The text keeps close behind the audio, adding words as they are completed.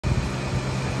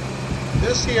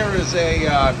This here is a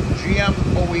GM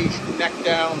OE neck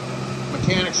down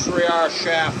Mechanics 3R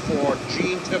shaft for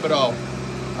Gene Thibodeau.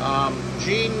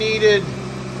 Gene needed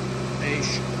a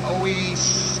OE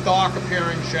stock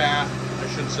appearing shaft, I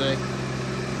should say,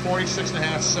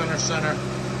 46.5 center.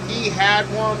 He had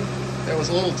one that was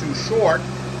a little too short,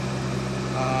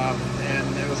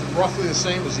 and it was roughly the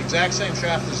same. It was the exact same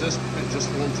shaft as this, just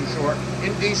a little too short,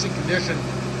 in decent condition.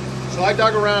 So I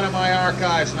dug around in my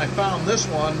archives and I found this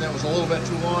one that was a little bit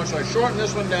too long. So I shortened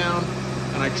this one down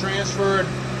and I transferred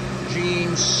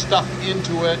Gene's stuff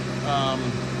into it.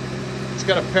 It's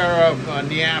got a pair of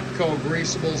Neapco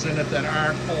greasables in it that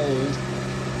aren't old,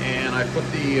 and I put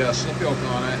the slip yoke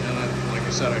on it, and like I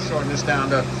said, I shortened this down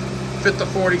to fit the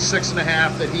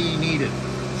 46.5 that he needed.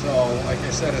 So like I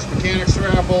said, it's Mechanics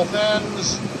 3R both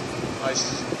ends. I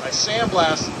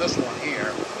sandblasted this one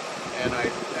here, and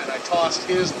I tossed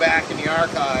his back in the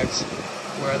archives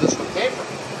where this one came from.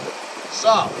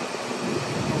 So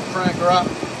crank her up.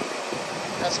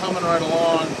 That's humming right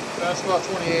along. That's about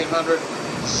 2,800.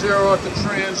 0 at the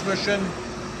transmission,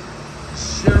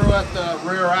 0 at the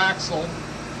rear axle.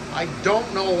 I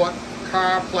don't know what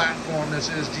car platform this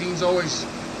is. Gene's always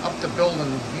up to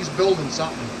building. He's building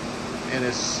something, and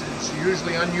it's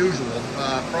usually unusual.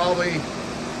 Probably,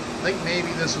 I think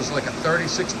maybe this was like a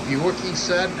 36 Buick, he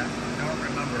said. I don't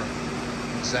remember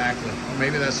exactly. Or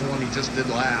maybe that's the one he just did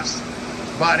last.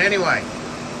 But anyway,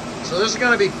 so this is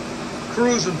going to be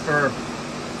cruising for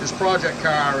this project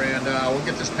car, and we'll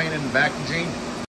get this painted and back to Gene.